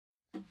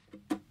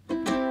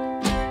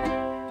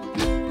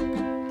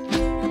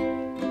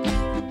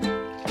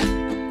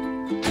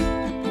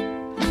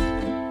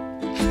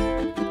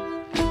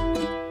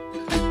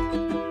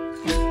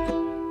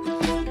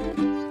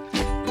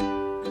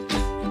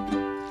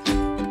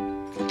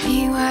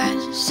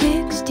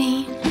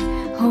16,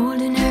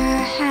 holding her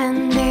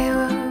hand, they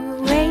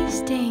were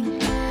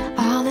wasting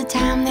all the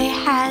time they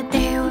had.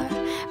 They were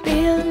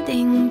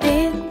building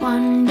big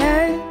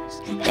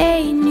wonders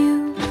they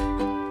knew.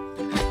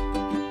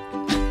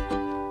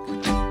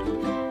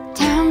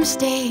 Time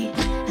stayed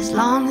as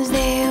long as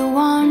they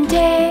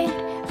wanted,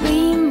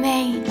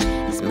 remained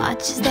as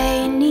much as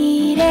they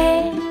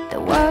needed. The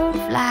world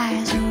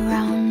flies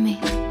around me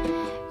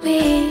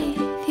with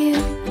you.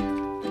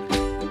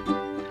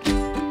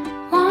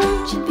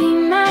 Won't you be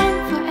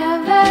mine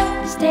forever?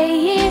 Stay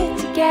here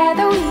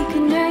together, we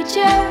can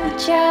nurture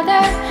each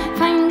other.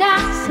 Find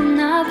us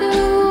another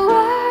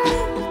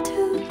world to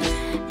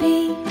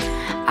be.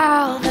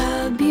 All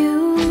the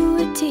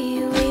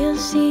beauty we'll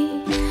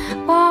see.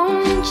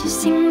 Won't you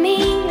sing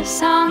me a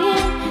song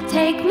and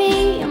take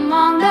me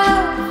among the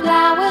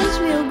flowers?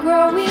 We'll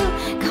grow, we'll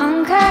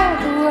conquer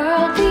the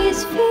world.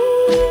 These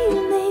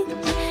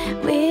feelings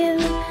will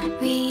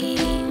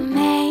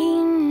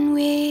remain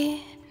with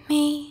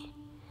me.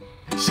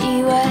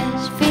 She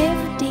was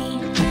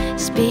 15,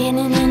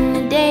 spinning in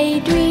a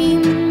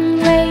daydream,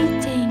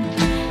 waiting,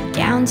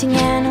 counting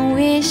and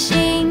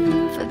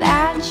wishing for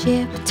that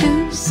ship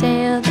to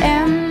sail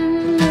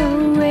them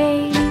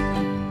away.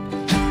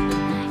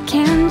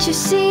 Can't you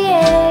see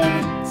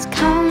it's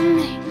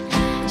coming,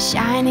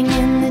 shining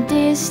in the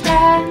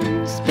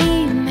distance,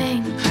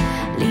 beaming,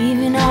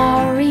 leaving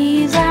our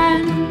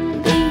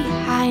reason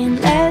behind.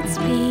 Let's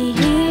be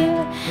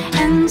here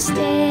and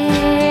stay.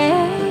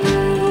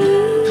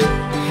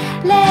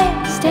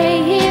 Let's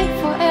stay here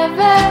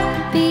forever,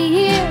 be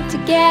here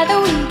together.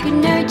 We could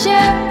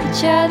nurture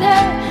each other,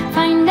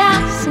 find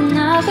us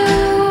another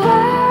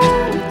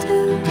world to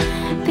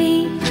be.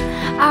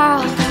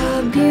 All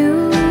the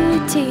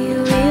beauty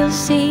we'll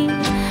see.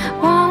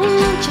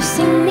 Won't you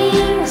sing me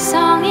a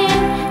song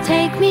and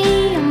take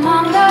me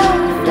among the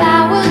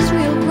flowers?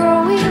 We'll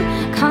grow, we'll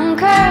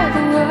conquer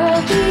the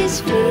world.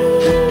 These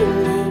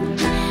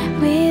feelings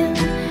will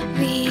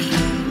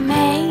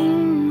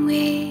remain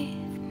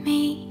with me.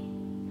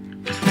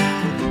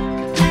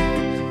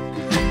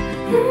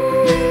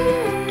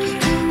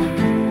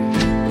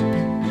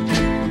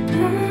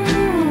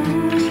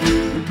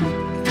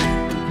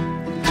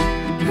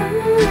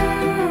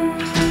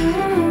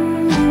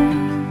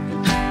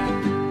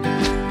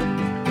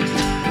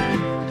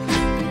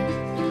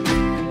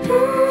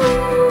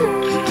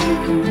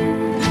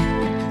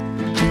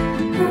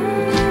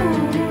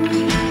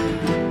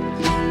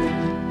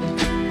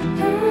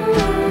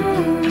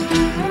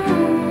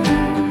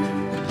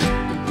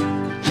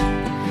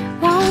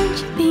 Won't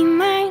you be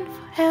mine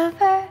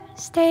forever?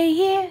 Stay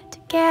here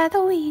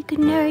together, we could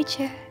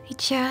nurture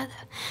each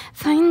other,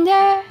 find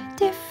a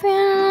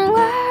different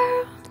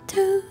world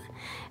to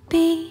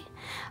be.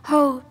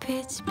 Hope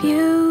it's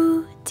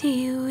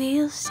beauty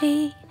we'll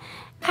see.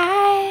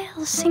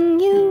 I'll sing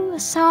you a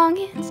song,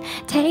 it's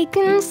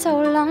taken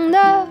so long.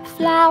 The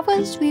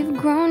flowers we've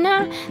grown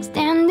are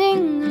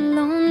standing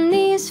alone.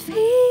 These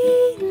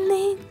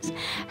feelings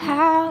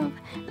have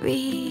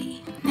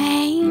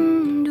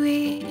remained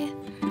with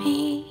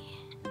me.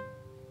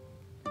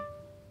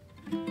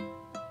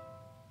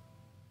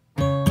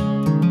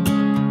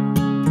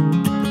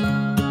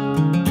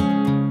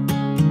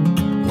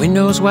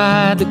 Windows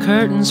wide, the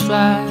curtains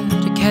fly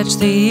to catch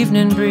the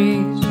evening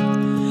breeze.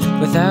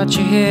 Without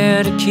you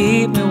here to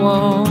keep me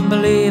warm,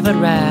 believe I'd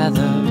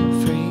rather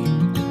freeze.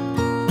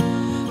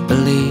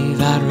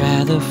 Believe I'd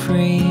rather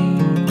freeze.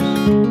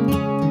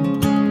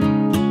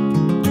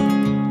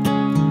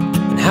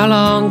 And how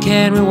long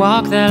can we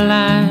walk that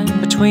line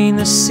between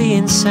the sea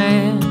and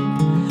sand?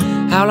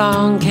 How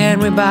long can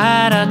we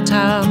bide our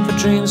time for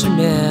dreams we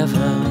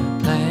never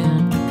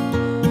planned?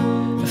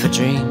 For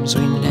dreams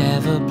we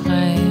never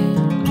planned.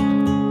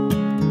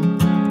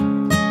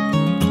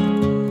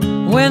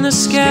 When the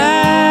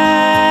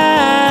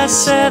sky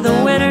said the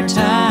winter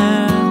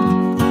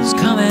time is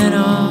coming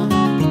on,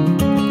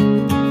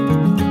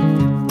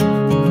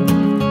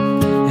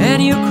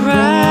 and you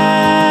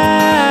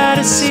cry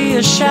to see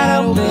a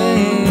shadow,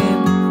 babe,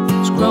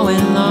 it's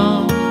growing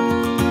long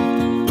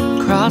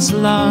across the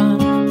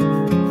lawn,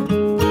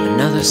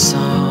 another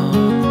song.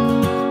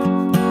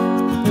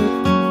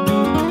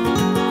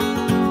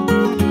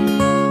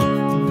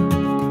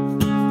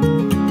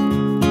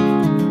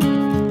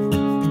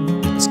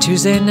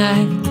 Tuesday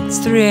night, it's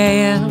 3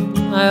 a.m.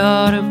 I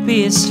ought to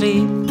be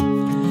asleep.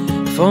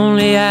 If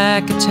only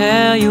I could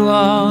tell you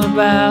all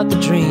about the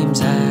dreams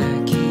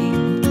I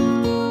keep.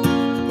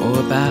 Oh,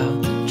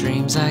 about the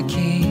dreams I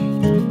keep.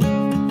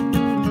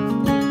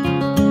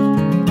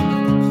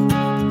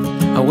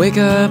 I wake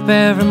up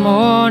every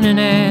morning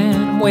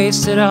and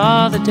wasted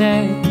all the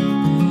day.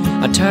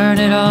 I'd turn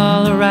it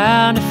all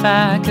around if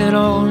I could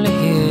only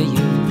hear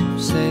you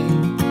say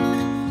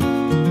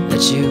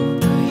that you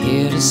were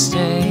here to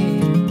stay.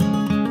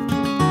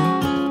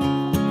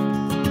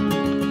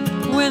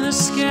 When the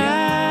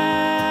sky